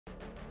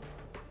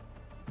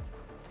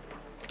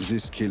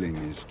This killing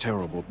is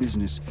terrible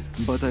business,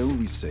 but I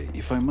always say,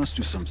 if I must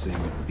do something,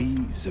 be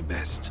the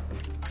best.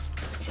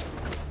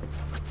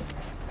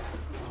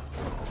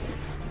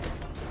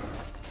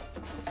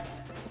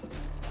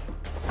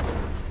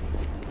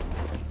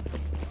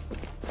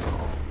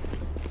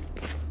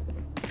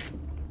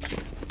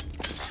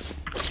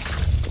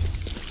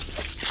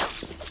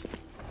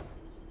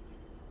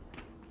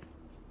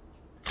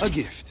 A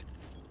gift.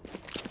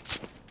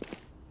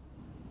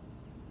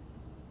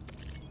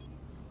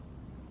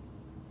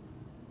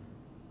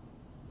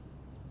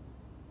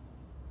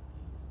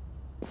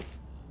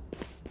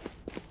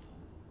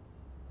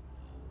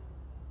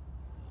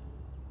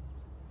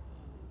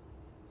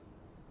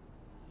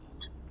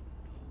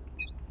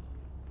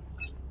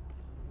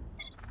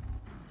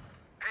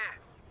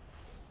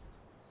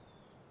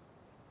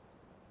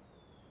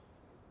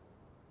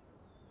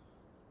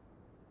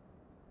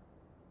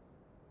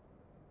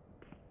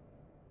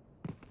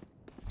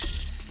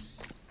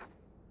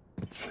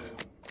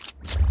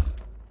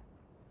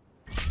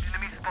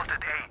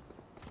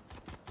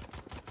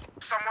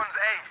 Someone's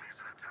A.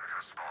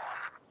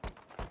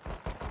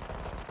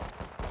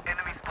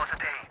 Enemy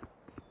spotted A.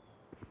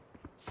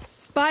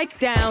 Spike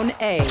down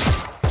A.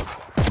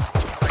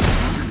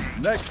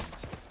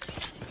 Next.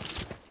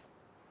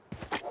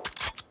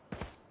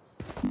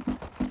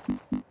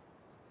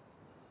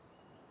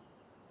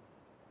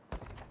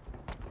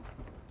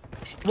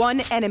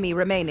 One enemy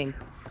remaining.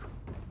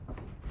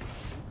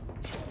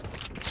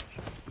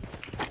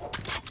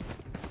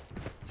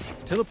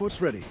 Teleport's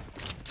ready.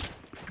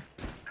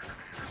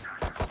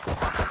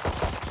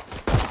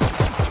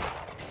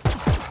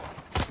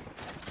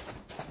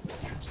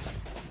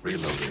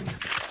 Reloading.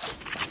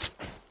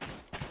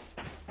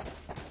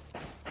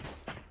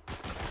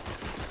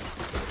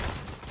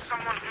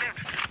 Someone's mid.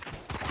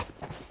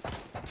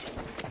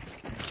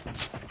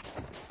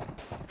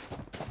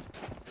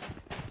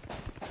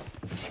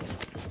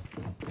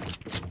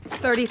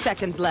 Thirty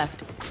seconds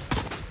left.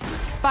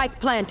 Spike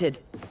planted.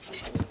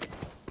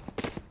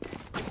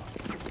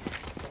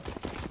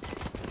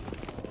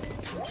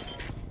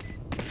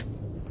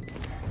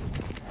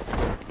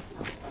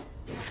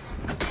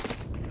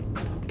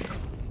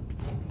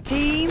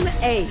 Team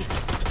Ace.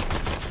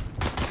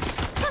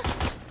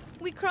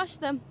 We crushed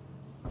them.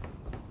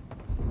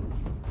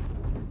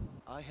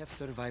 I have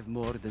survived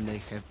more than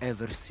they have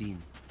ever seen.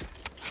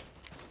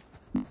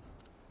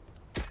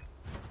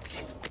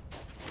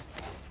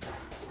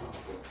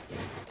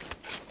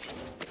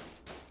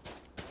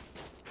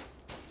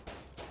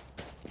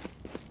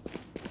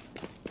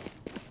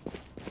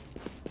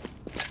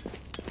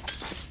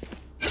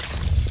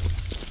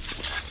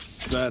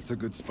 That's a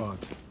good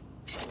spot.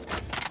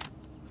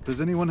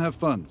 Does anyone have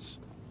funds?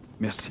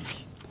 Merci.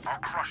 I'll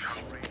crush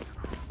her.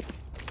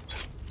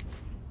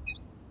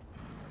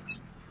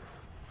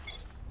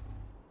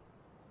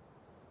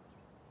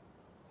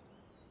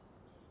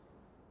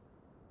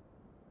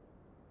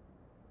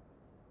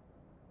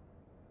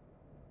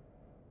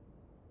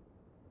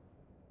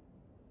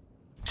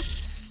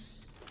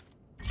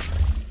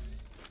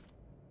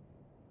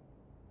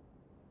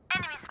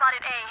 Enemy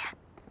spotted A.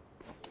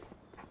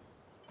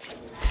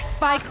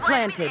 Spike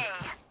planted.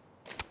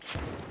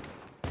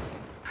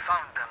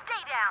 Found them.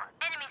 Stay down.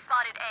 Enemy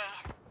spotted A.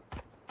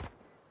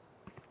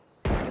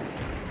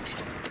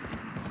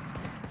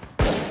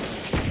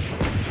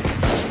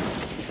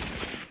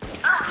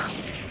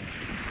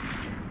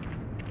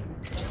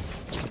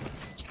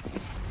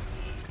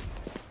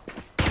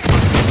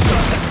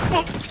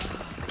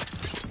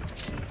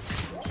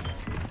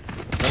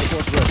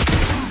 Teleport's ready.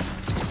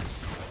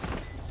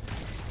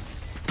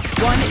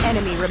 One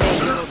enemy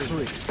remaining.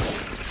 Three.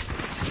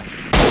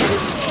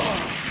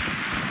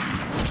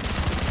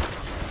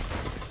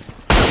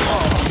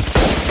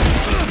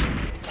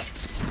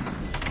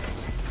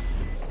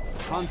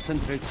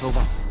 Concentrate,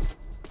 Sova.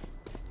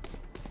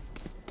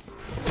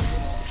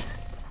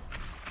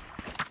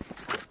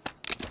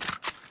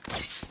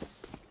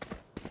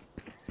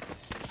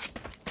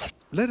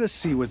 Let us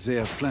see what they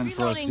have planned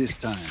for us Reloading. this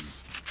time.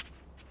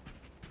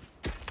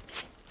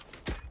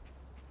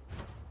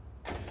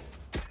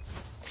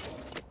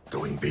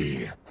 Going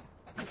B.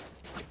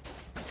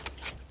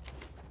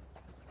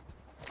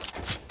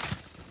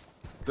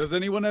 Does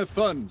anyone have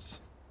funds?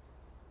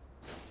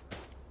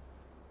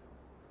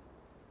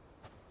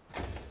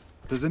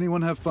 Does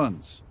anyone have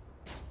funds?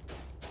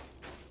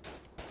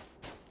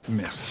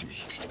 Merci.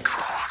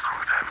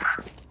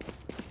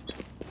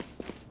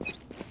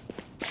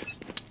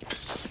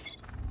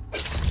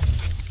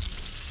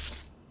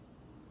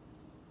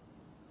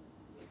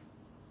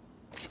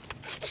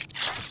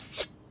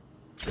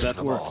 That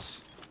Come on.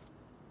 works.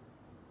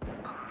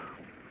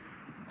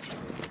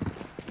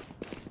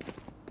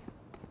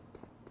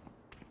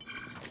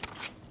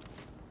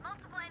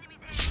 Multiple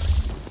enemies A.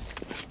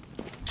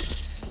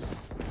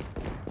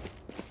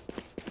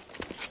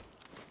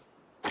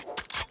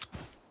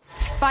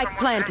 Spike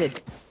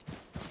planted.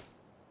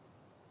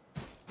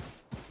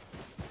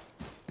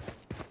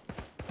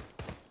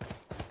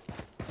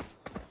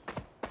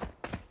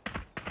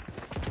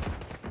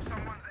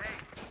 Someone's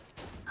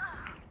A.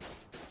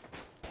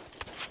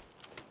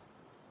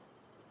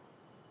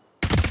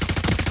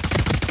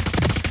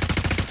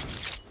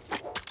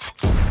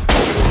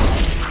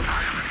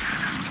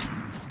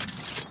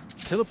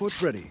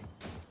 Teleport's ready.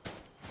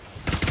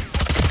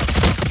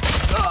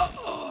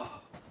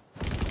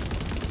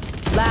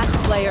 Last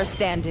player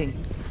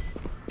standing.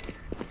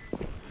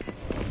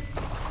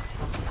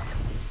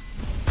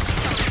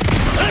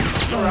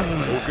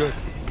 All good.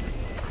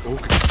 All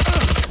good.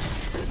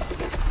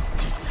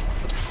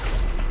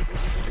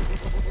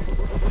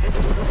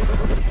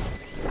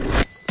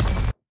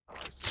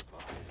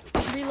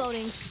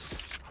 Reloading.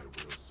 I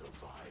will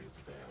survive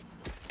them.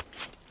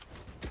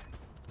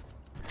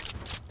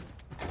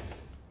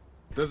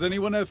 Does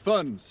anyone have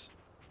funds?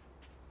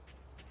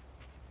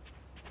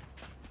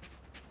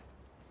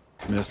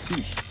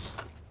 Merci.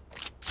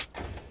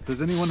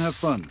 Does anyone have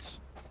funds?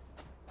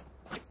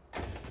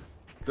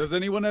 Does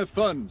anyone have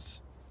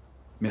funds?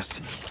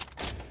 Merci.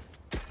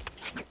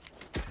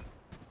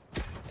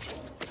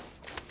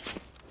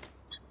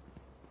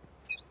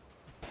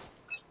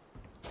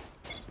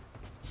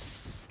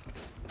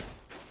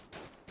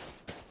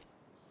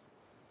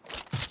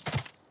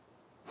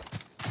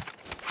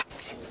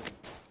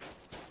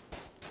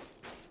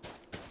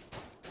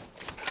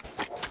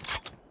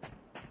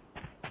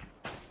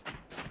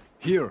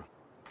 Here.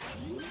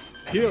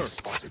 Here.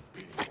 Spotted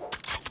B.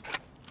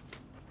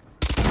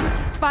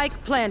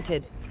 Spike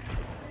planted.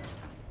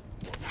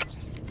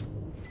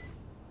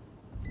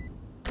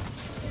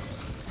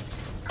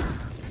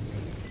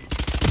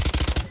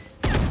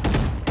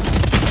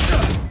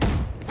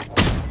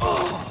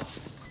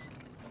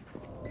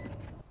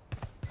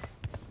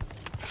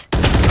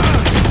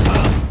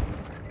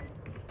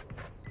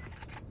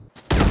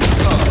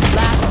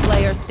 Last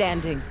player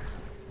standing.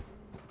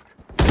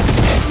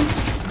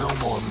 No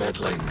more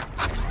meddling.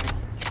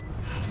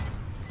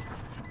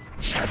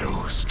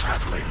 Shadows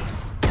traveling.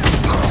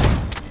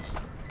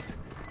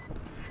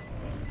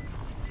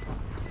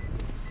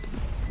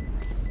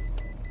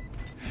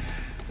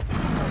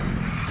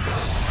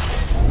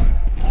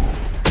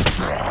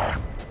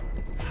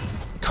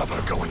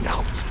 Cover going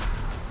out.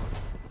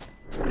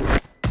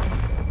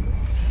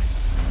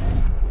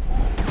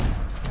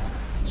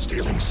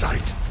 Stealing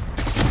sight.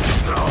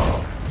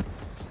 No.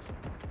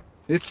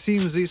 It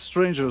seems these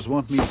strangers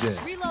want me dead.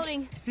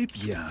 Reloading. Eh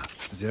bien,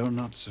 they're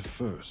not the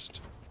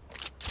first.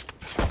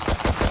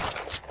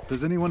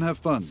 Does anyone have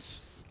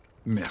funds?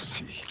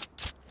 Merci.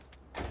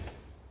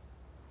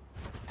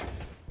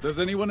 Does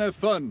anyone have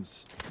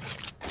funds?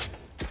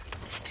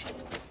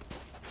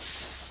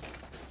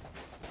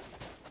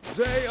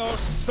 They are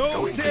so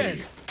Going dead!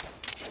 B.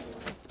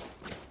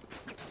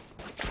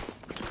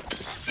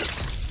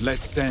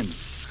 Let's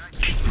dance.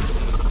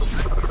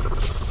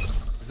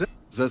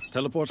 The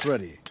teleport's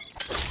ready.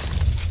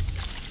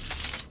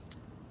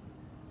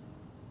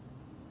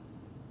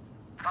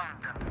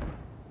 Found them.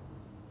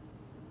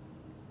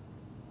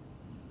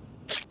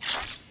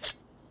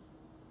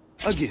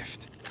 A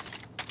gift.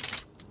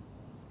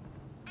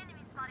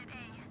 Enemy spotted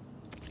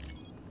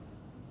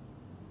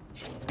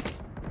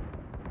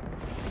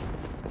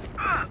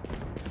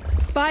A.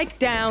 Spike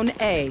down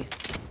A.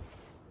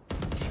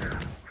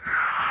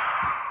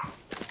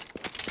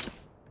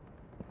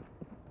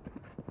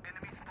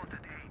 Enemy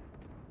spotted A.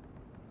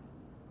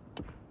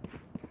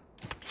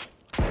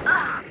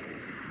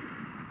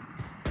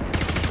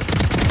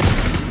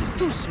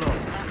 Too slow.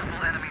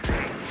 Multiple enemies A.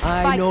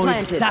 I Spike know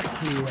planted.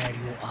 exactly where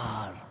you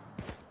are.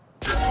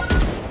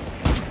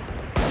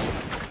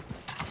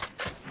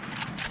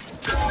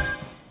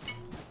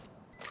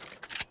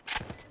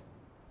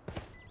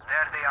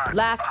 There they are.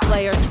 Last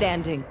player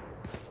standing.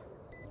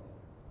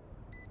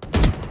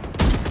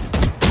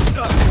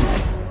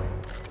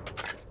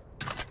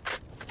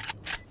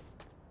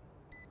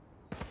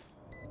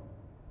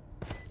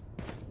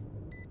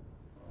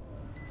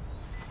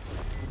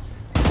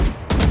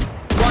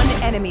 One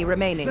enemy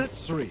remaining.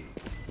 That's three.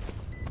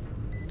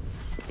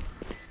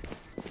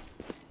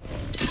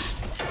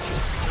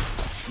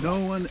 No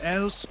one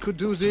else could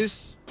do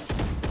this?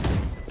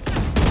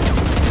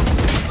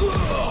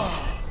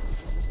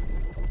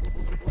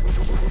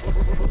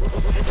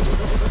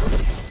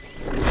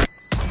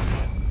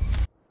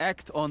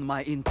 Act on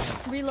my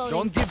intel. Reloading.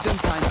 Don't give them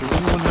time Does to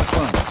anyone have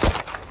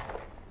funds?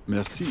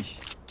 Merci.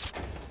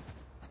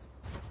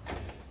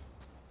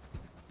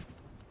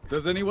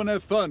 Does anyone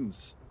have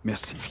funds?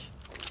 Merci.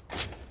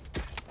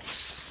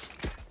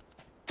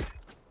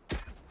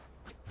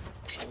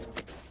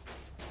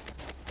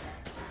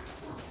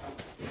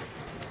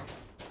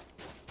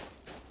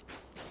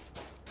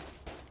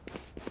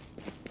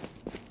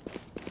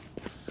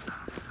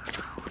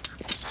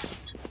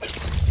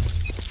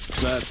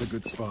 That's a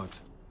good spot.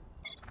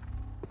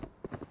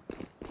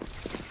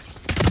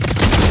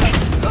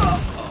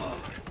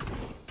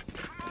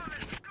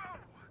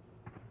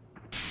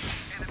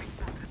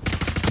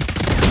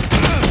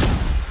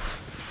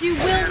 You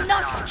will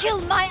not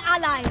kill my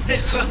allies. The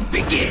hunt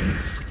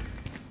begins.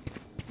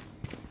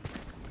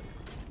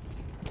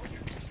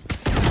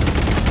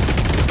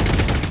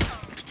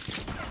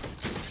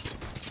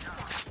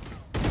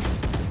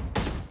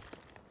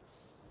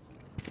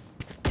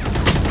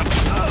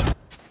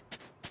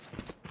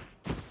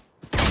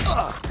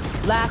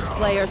 Last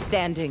player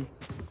standing.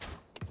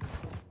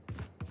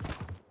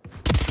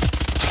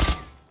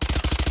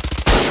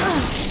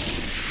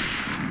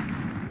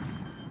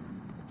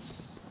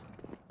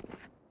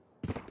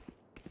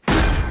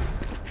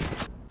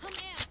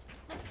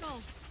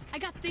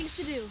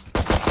 to do.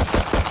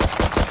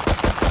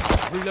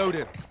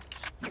 Reloaded.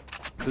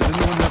 Does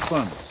anyone have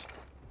funds?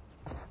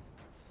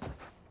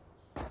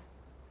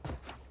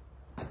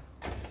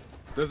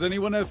 Does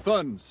anyone have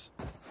funds?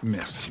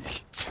 Merci.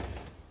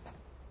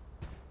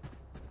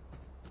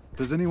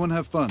 Does anyone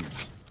have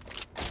funds?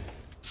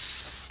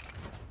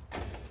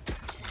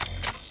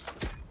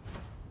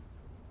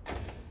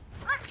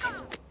 Let's go.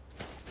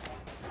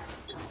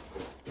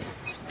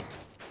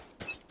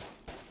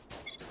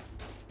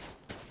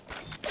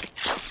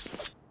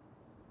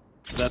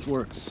 That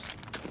works.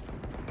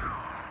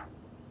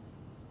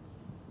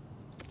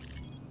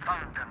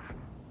 Found them.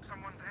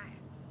 Someone's A.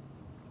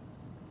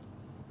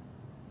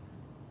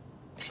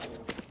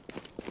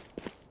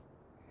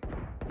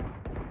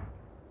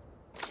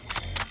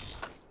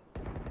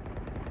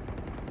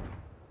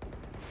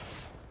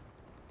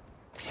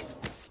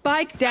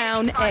 Spike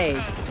down A.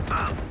 Healer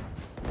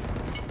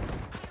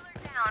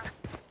down.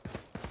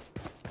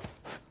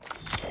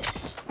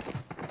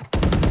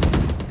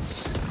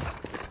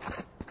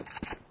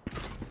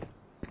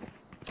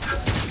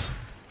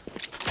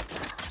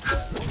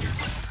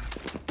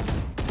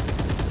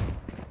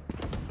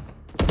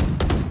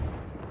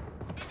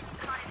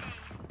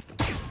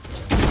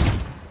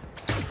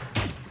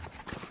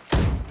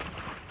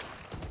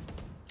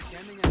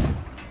 Scanning ahead.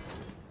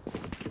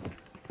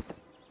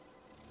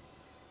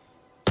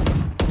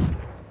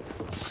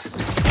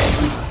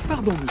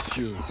 Pardon,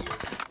 monsieur.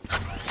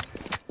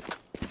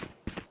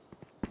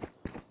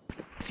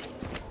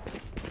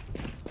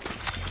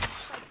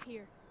 Spike's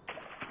here.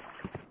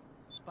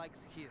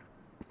 Spikes here.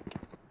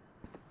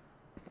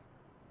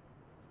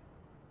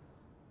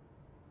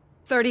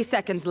 30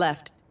 seconds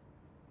left.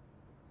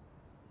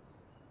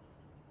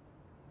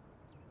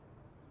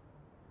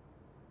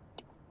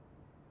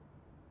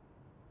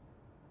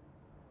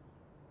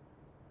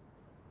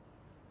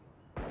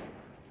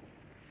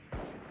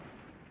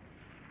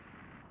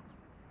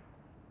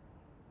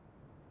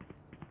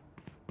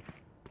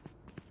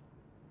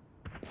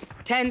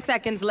 Ten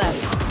seconds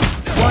left.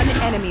 One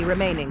enemy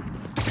remaining.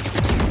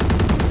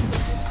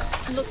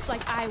 Looks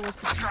like I was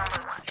the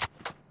stronger one.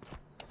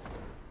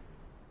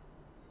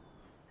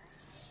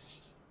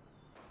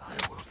 I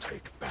will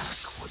take back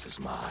what is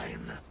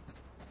mine.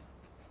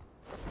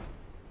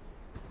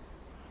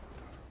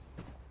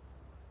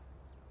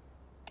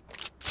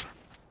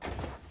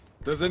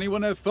 Does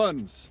anyone have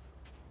funds?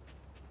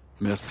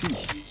 Merci.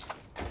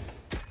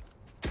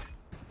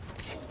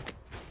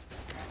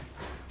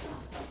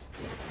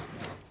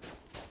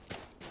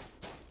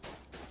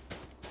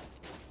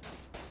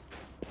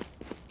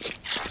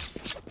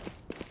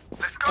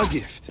 Let's go. A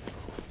gift.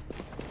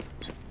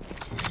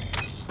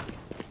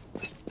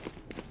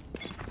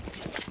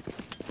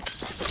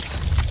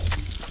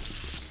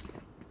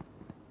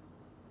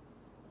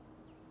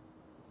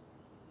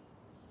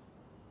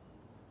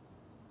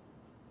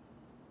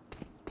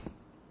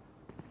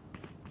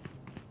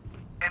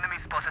 Enemy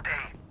spotted A.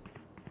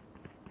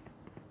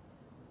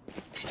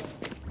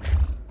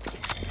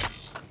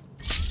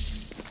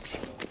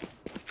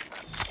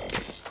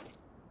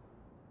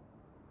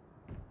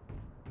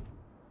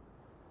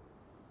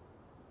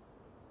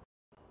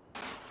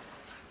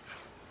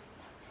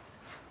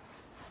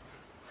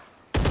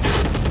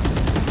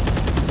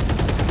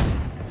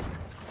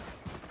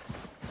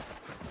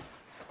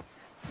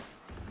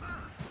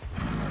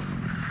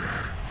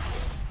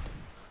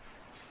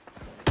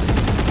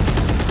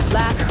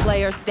 Last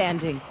player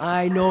standing.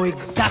 I know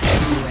exactly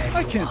where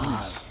I can't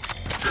miss.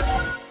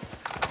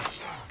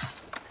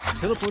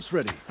 Teleport's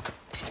ready.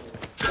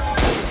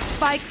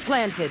 Spike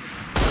planted.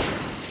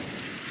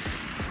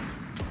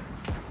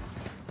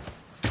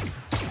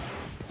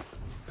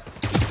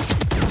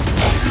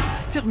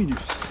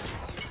 Terminus.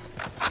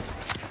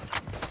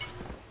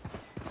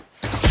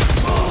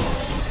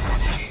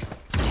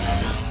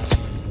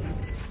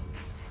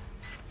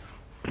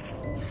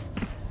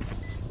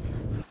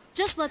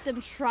 Just let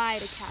them try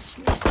to catch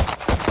me.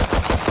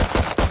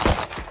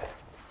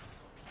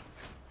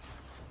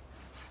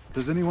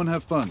 Does anyone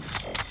have funds?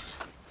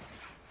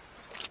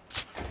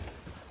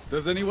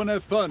 Does anyone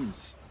have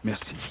funds?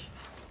 Merci.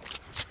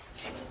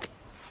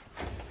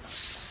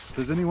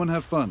 Does anyone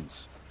have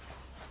funds?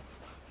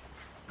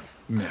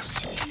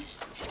 Merci.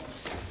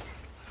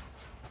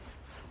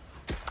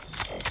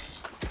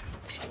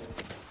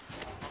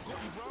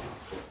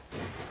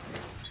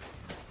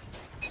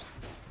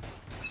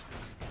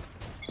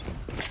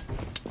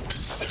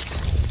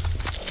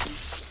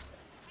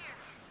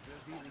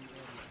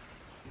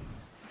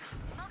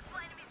 Multiple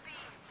enemies B.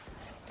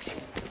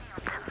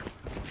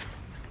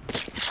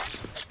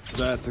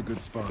 That's a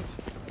good spot.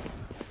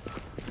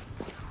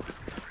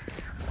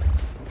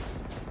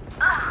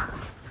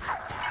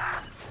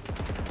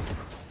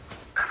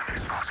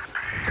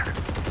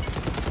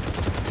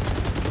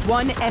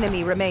 One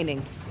enemy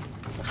remaining.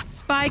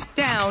 Spike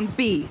down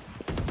B.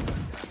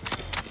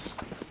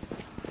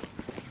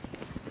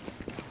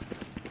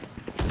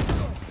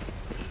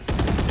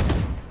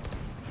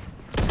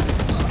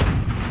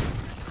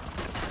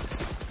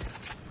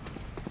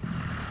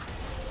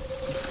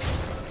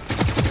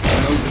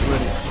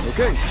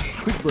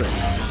 Quick break.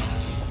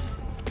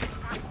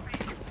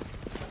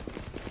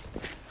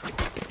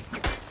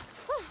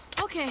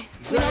 Okay,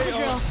 we know the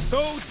drill.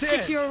 So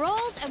Stick to your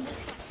roles and...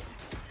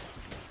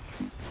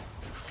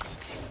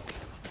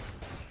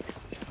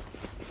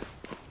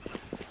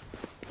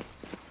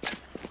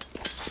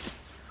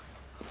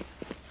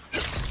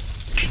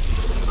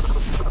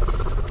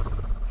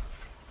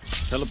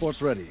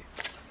 Teleport's ready.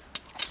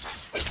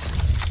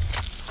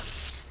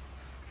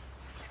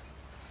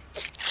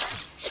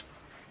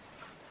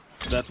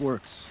 That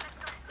works.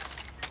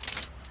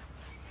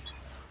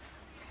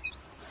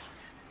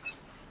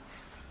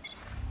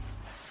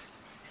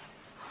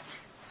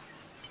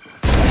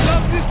 He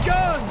loves his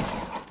gun!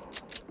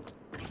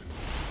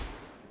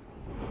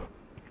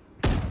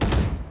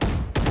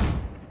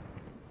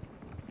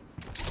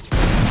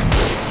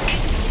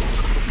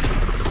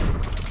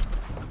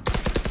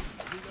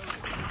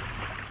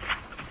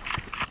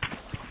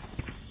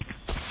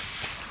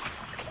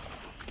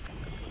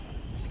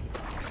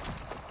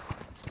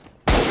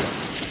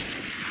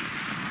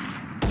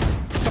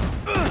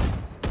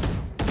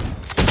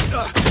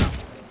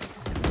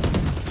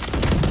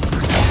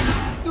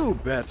 Do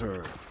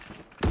better.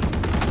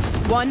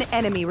 One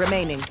enemy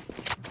remaining.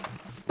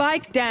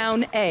 Spike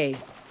down A.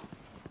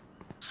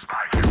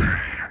 Spike is A.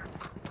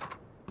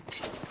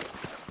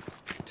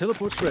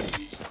 Teleport's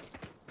ready.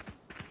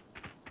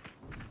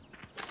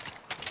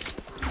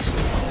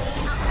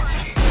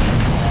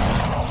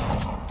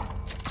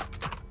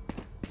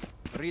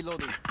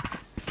 Reloading.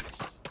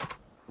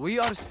 We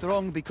are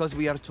strong because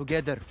we are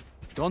together.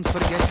 Don't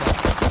forget that.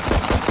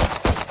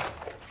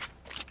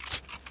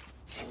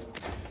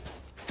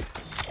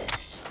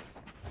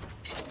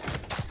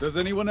 Does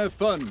anyone have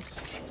funds?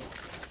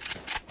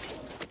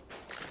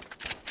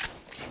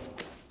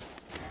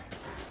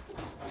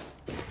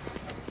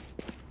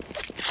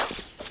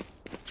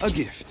 A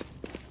gift.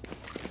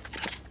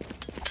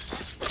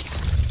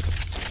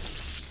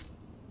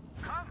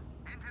 Come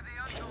into the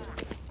unknown.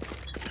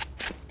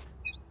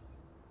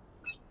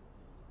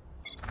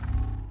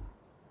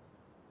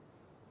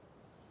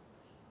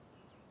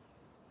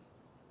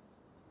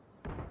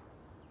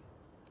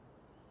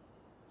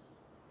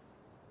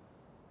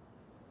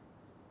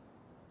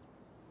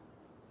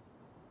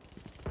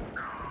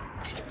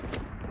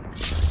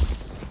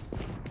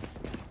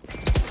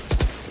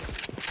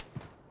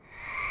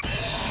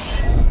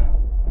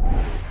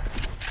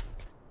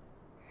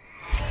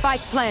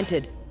 Spike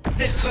planted.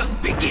 The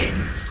hunt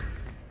begins.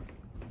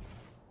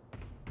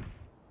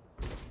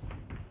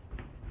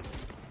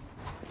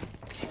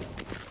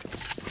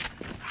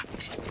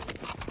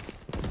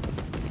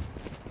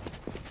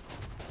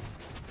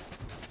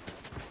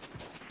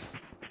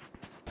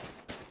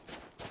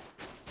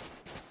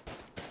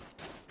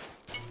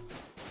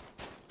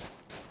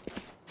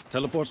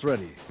 Teleport's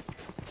ready.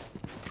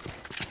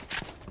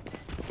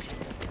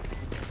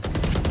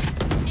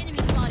 Enemy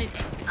spotted.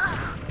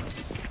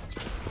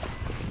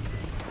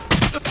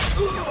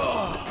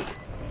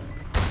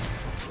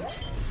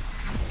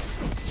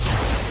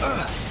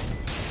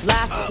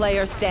 Last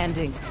player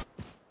standing.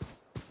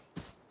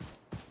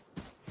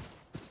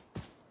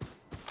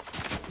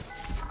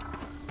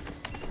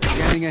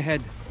 Scanning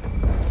ahead.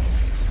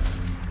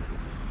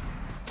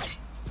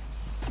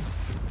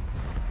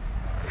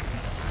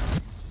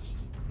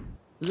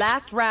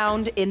 Last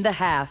round in the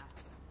half.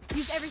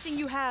 Use everything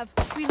you have.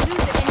 We lose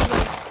it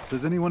anyway.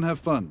 Does anyone have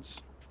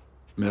funds?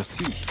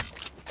 Merci.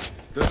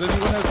 Does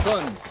anyone have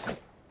funds?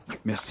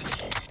 Merci.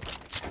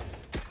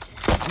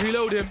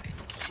 Reload him.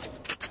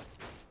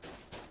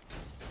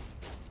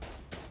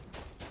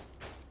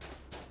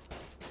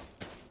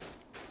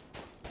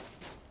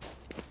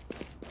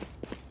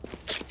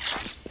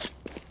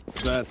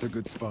 That's a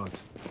good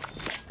spot.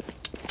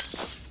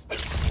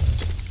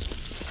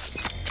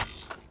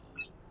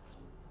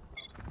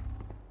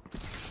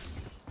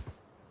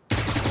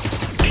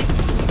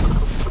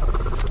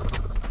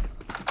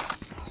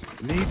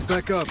 Need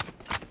backup.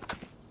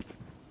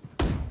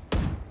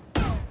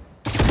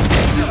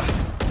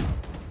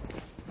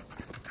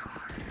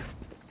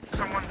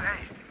 Someone's A.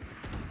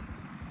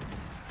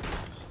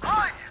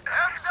 Hi!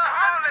 Here's the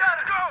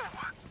let's go!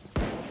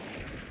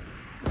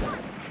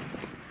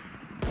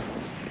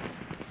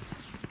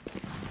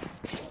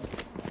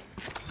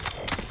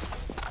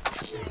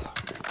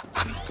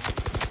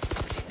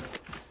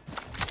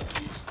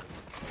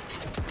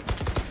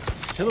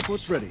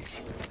 Teleport's ready.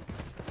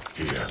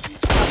 Here.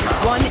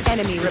 One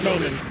enemy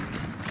remaining.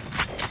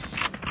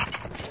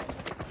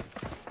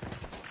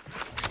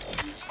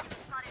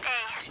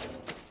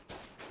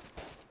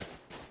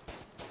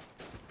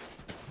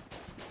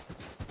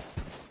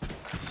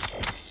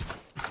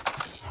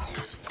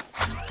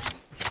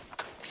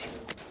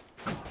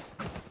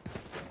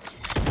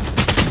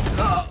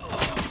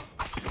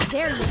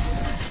 There you go.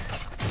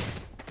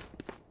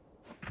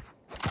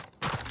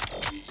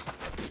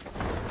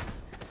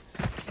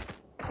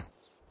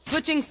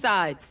 Switching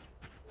sides.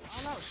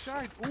 I'll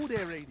outshine all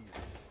their radius.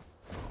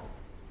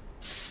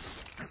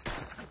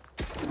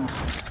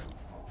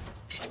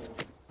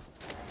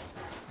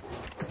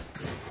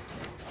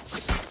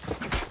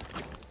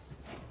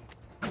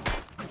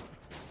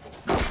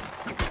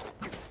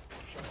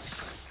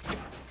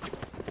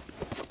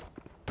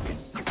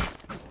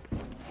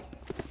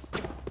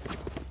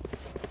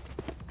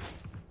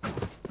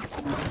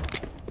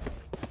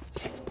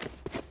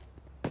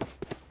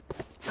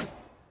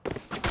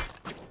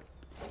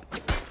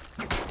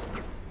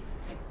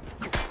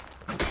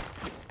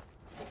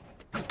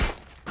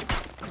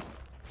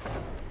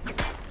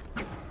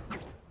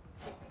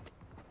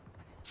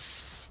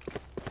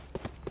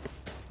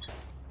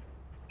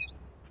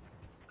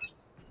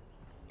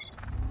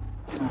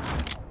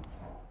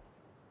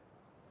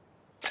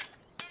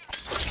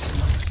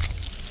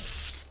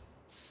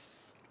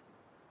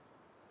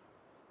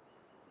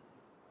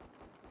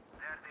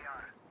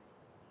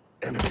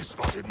 Enemy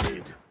spotted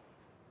mid.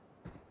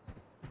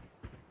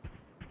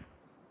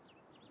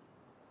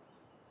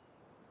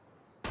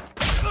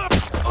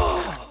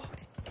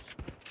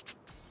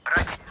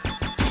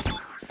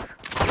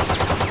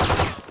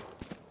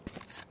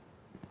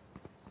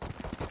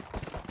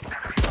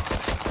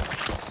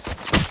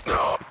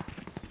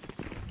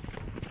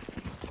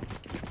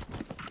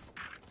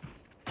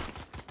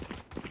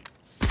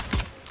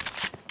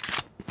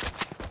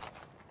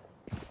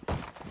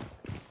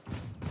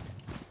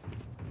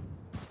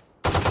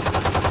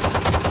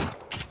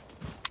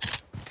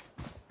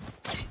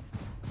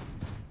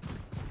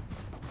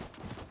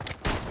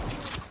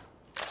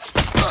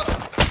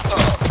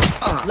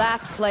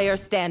 Last player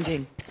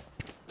standing.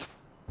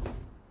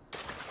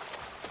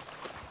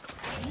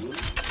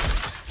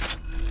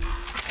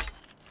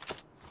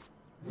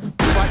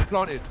 Spike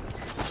planted.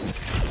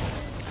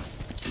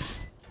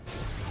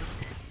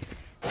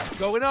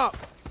 Going up.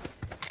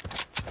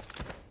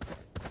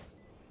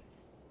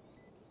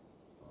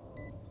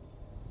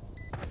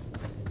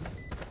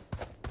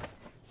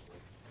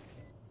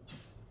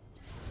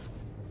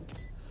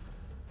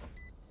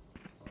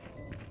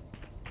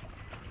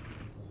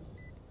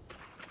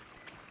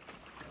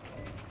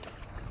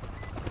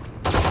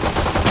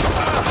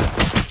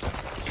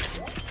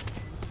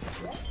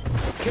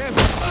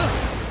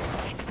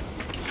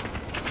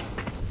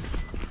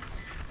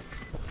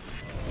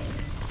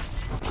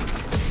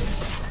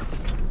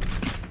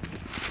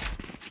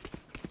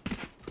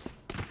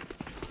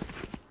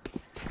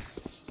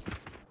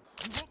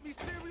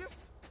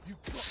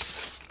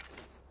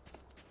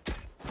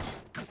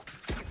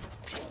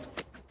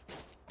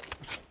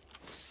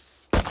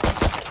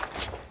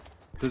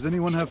 Does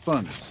anyone have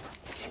funds?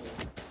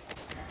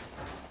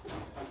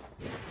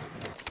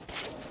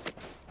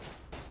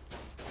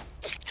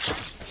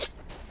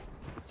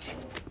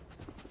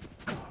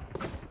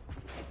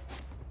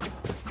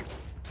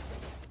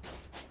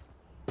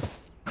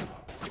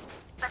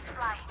 Let's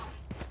fly.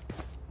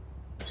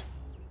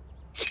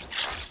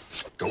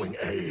 Going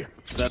A.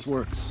 That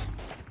works.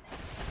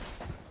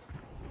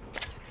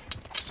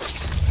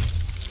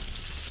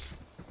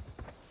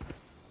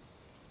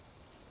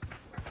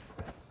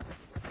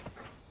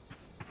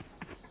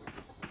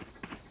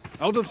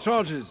 Out of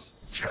charges.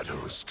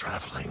 Shadows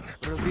traveling.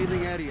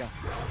 Revealing area.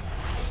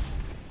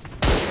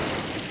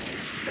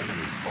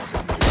 Enemy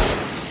spotted mid.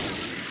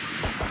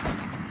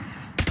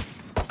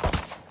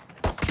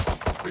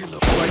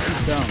 Reload. Spike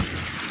is down.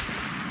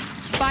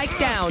 Spike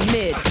down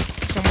mid.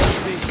 Someone's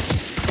big.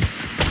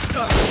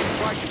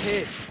 Spike's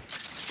hit.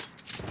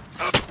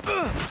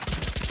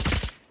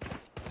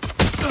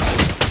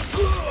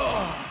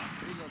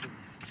 Reloading.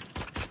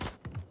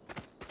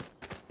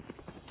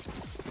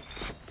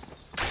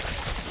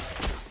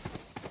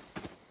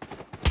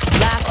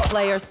 Last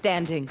player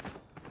standing.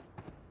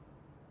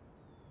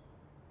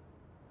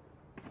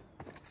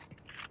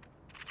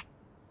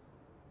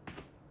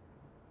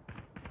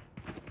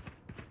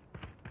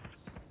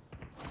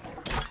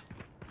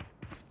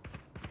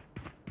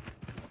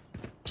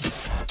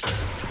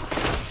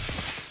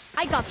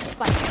 I got the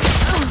spike.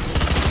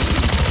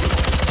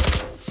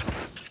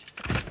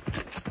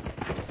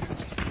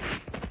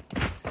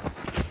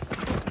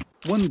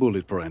 One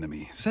bullet per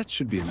enemy. That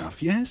should be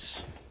enough,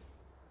 yes?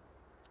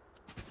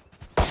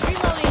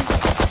 Reloading.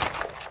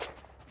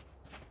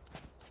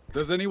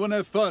 Does anyone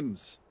have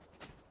funds?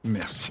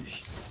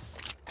 Merci.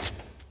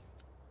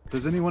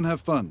 Does anyone have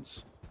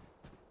funds?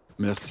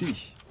 Merci.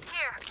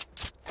 Here.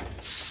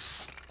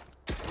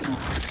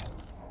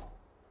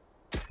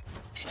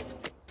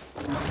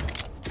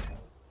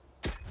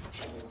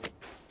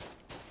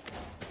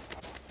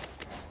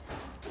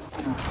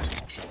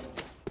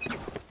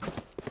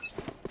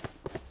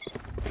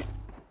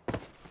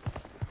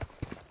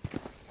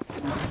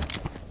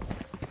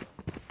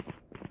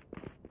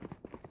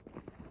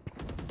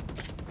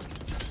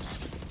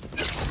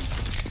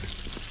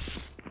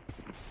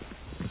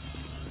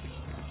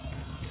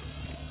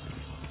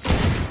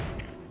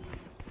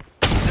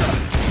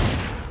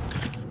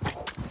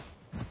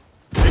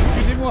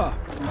 Excusez-moi.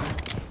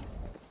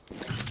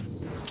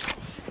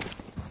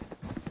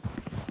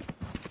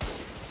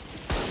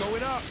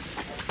 Going up.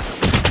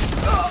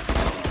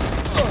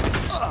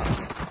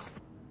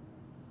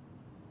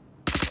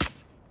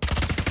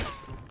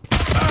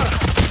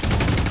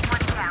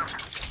 One down.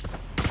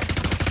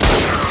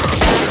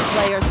 Last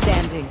player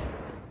standing.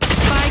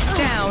 Spike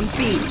down B.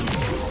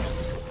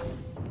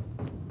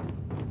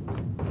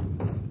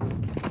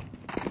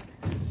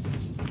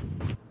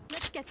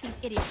 Let's get these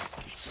idiots.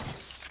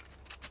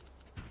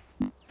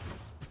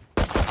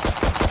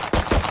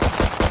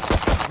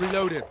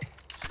 Reloaded.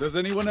 Does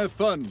anyone have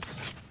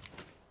funds?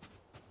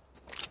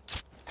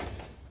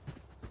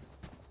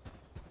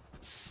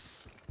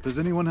 Does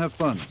anyone have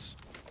funds?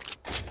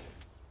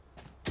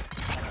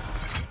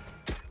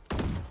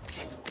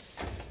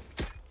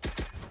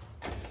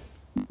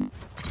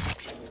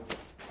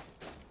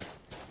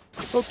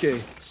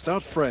 Okay,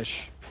 start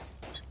fresh.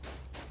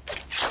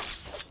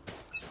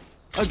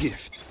 A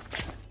gift.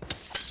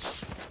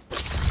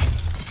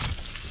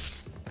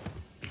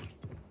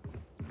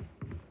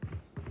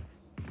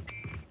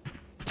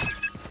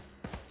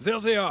 There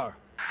they are.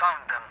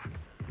 Found them.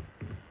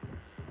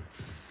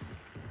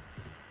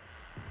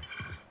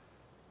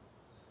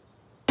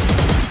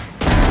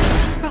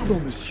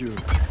 Pardon, monsieur.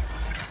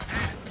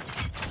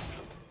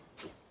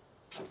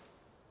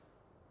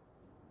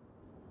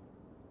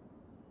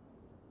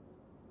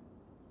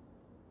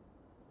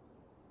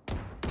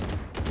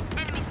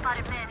 Enemy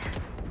spotted mid.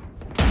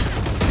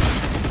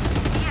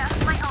 Yeah,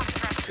 my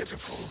ult's ready.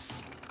 Pitiful.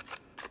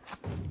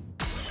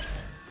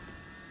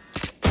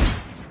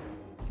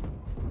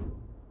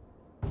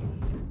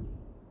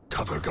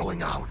 Cover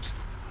going out.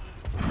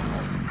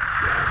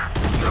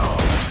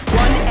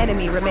 One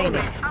enemy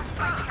remaining. I'll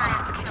spike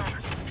giant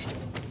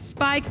kill.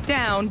 Spike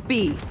down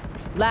B.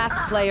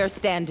 Last player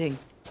standing.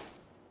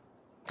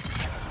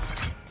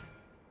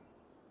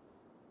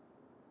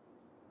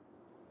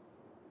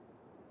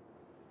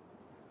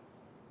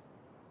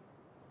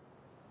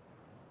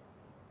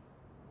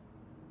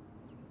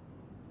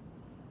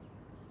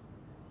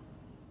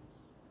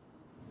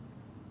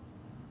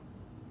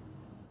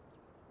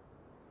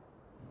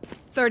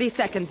 Thirty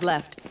seconds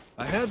left.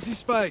 I have the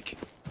spike.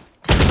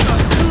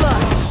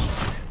 Clutch.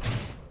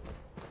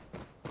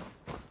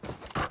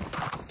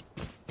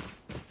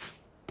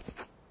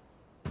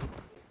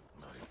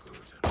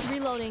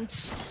 Reloading.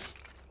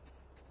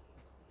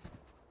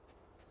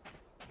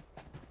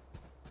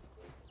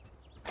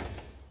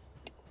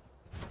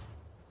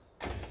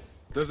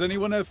 Does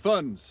anyone have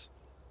funds?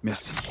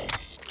 Merci.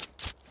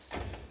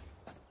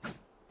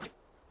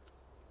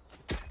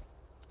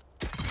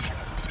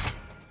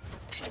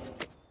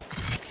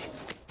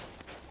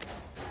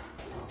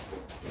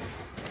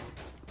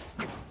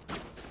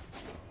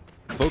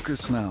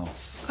 Focus now.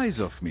 Eyes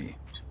off me.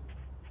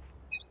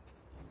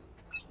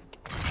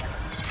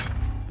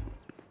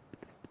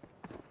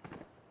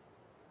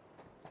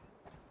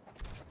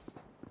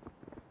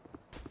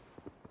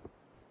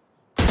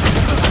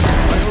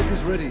 My ult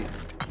is ready.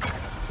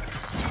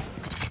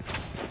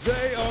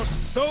 They are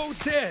so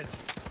dead.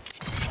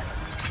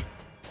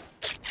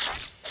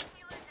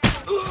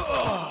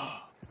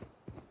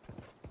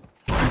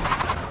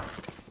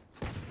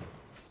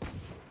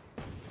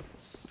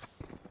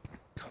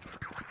 Cover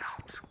going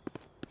out.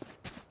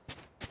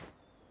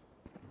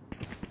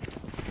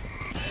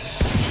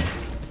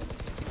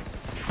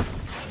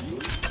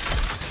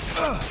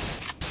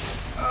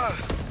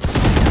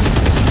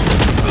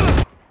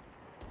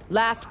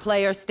 Last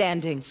player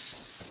standing.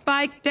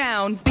 Spike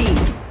down B.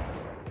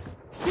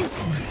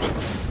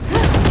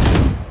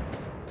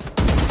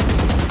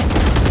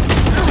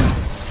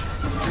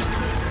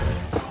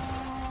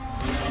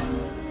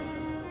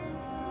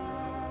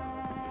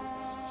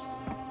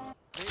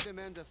 They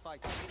demand a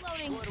fight.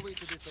 Reloading. Who are we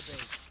to disobey?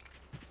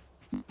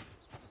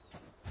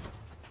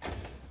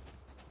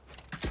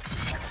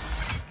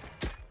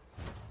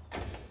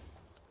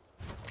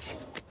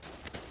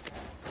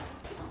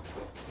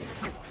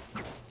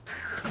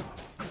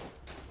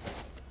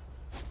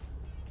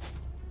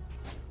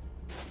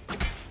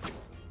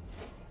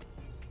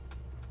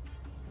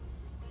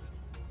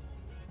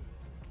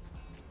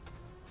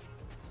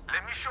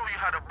 Let me show you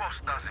how the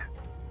boss does it.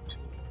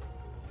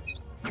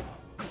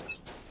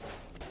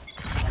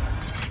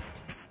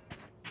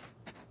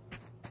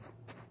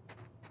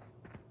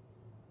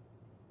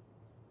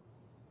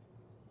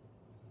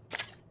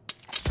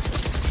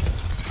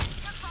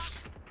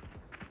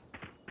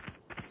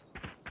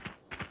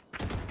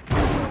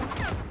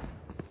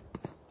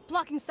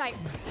 Blocking sight.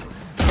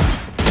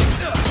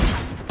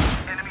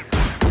 Enemies.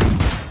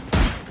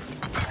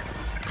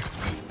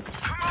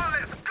 Come on,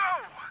 let's go!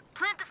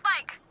 Plant the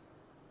spike.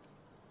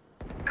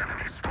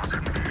 Enemy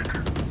spotted mid.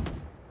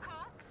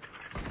 Oops.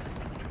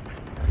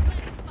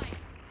 Plant the spike.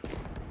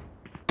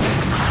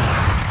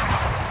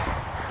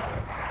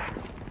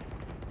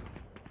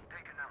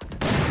 Taken out.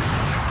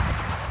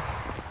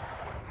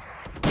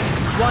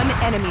 One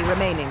enemy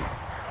remaining.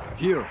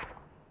 Here.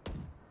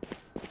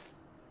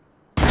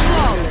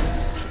 Flawless.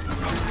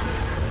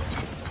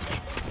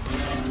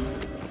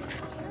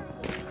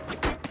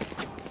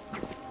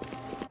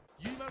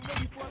 You man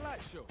ready for a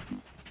light show?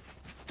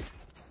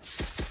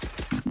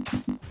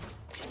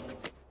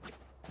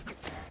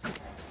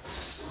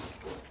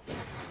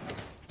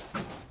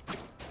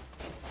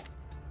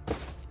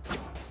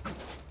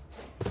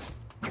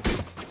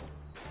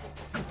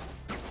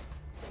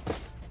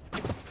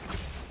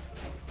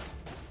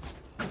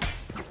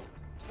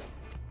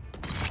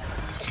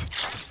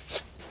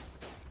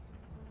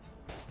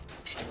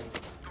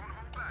 Don't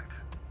hold back.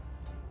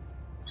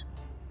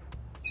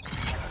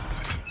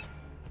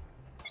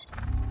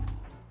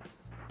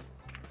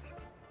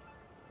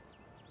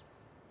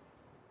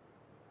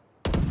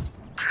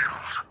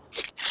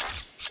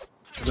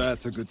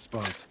 That's a good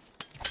spot.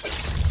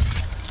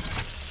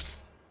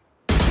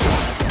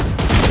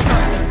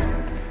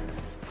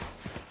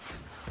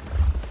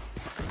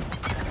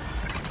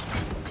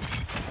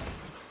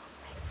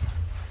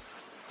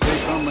 They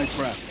found my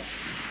trap.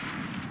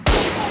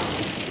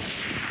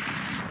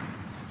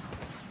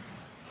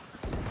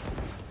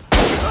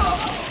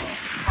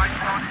 Spike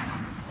planted.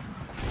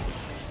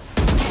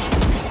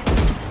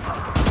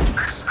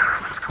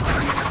 Experiment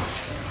complete.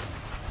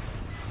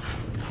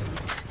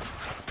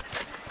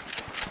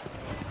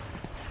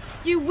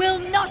 You will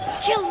not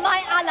kill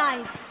my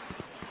allies!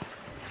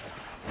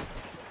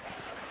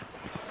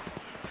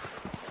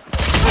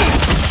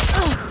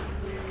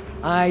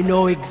 I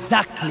know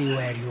exactly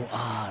where you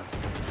are.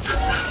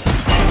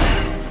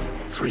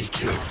 3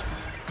 killed.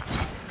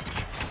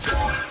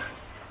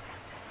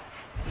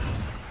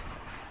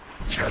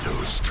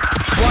 Shadows.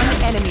 One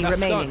enemy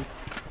remaining.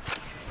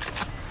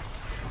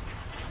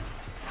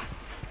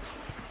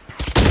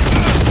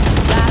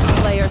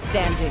 Last player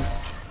standing.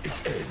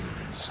 It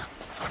ends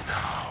for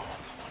now.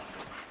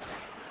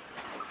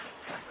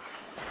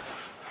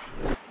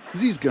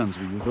 These guns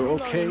we use are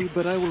okay,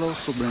 but I will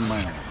also bring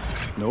my own.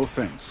 No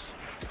offense.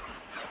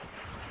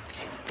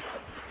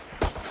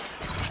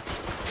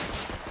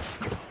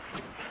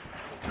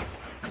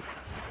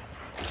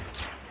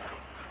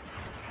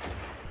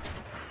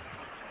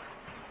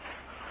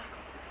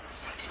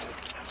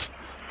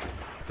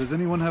 Does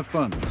anyone have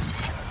funds?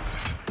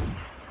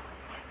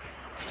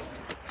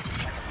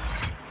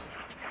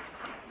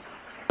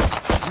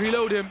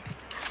 Reload him.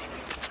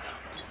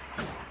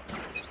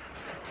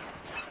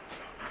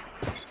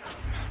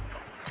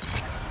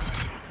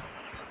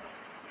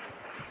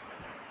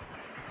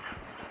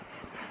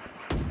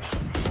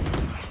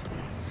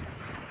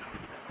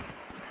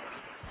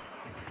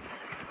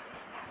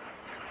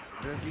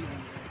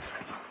 Revealing.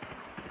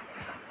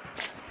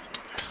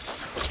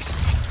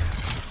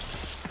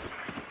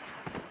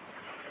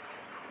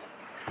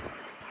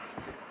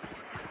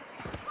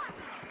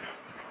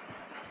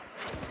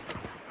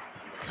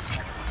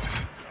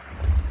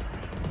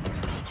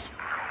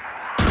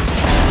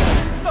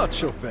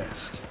 Not your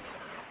best.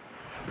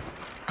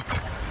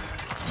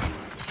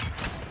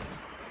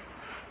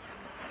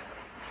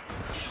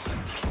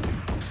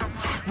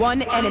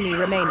 One enemy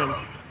remaining.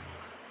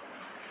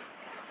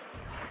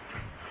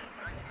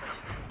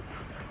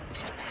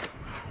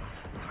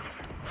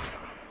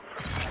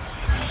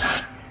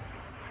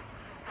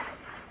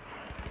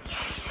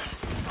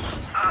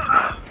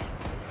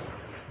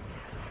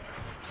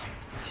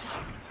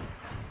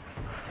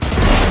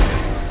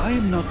 I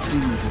am not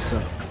cleaning this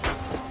up.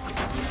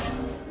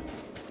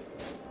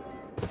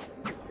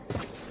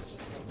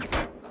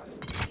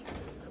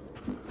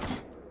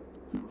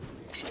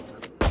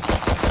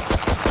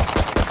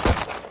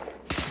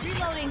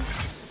 Reloading.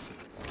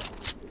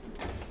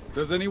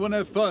 Does anyone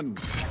have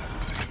funds?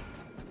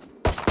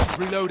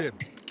 Reload him.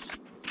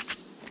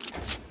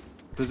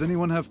 Does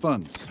anyone have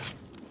funds?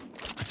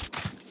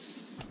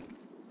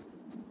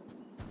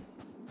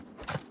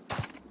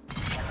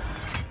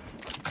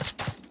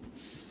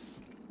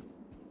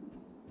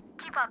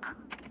 Keep up.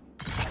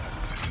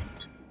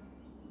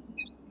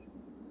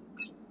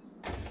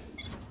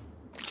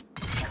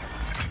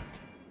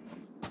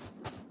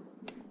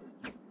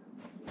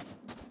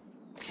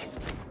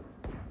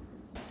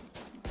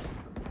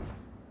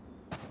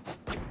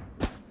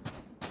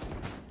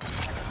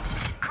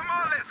 Come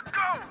on, let's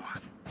go!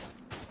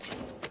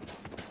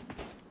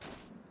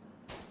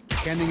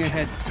 Scanning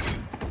ahead.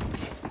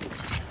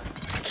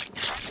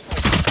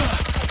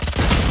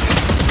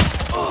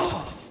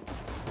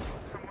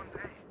 Someone's A.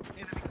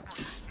 Enemy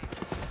spotted.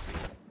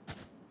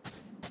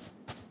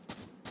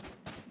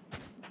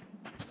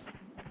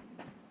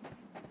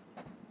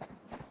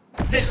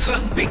 The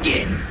hunt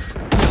begins!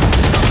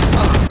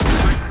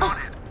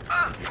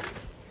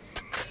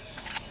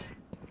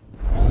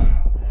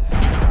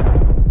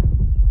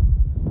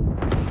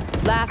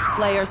 Last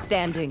player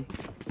standing.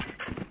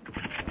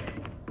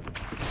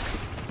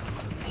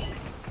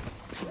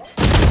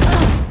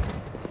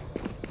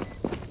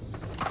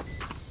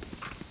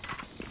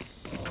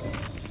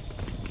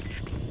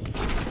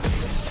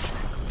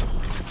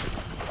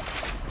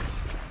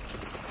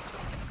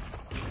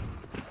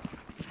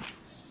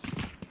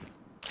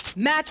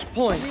 Match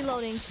point.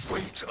 Reloading.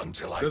 Wait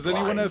until I Does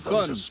anyone blind have them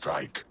to funds?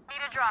 strike.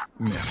 Need a drop.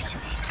 Merci.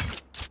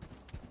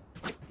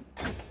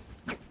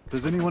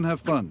 Does anyone have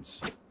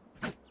funds?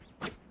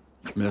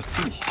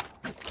 Merci.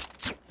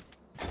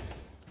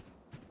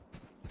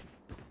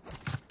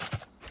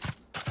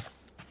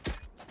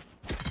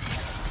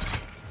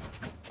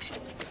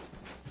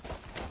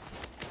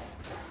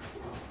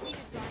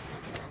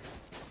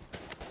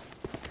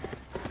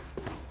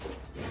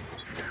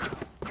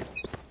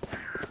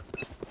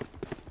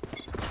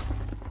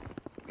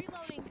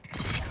 Reloading.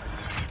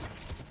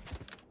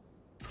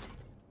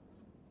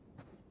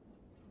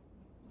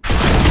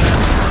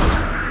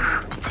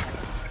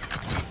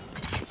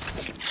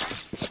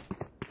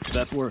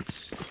 That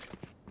works.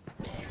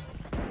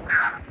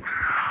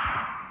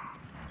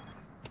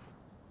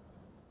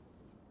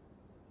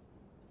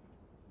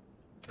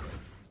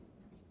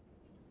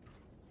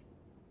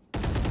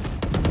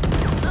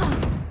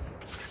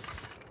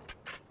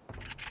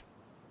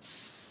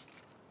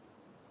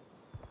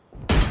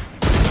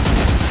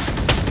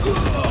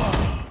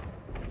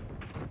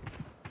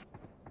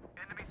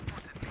 Enemy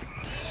spotted.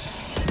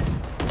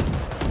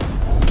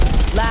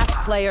 Last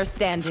player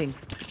standing.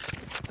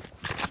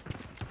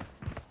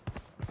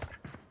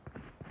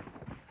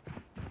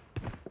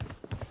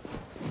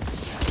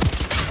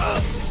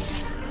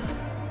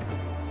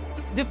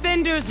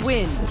 Defenders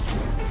win.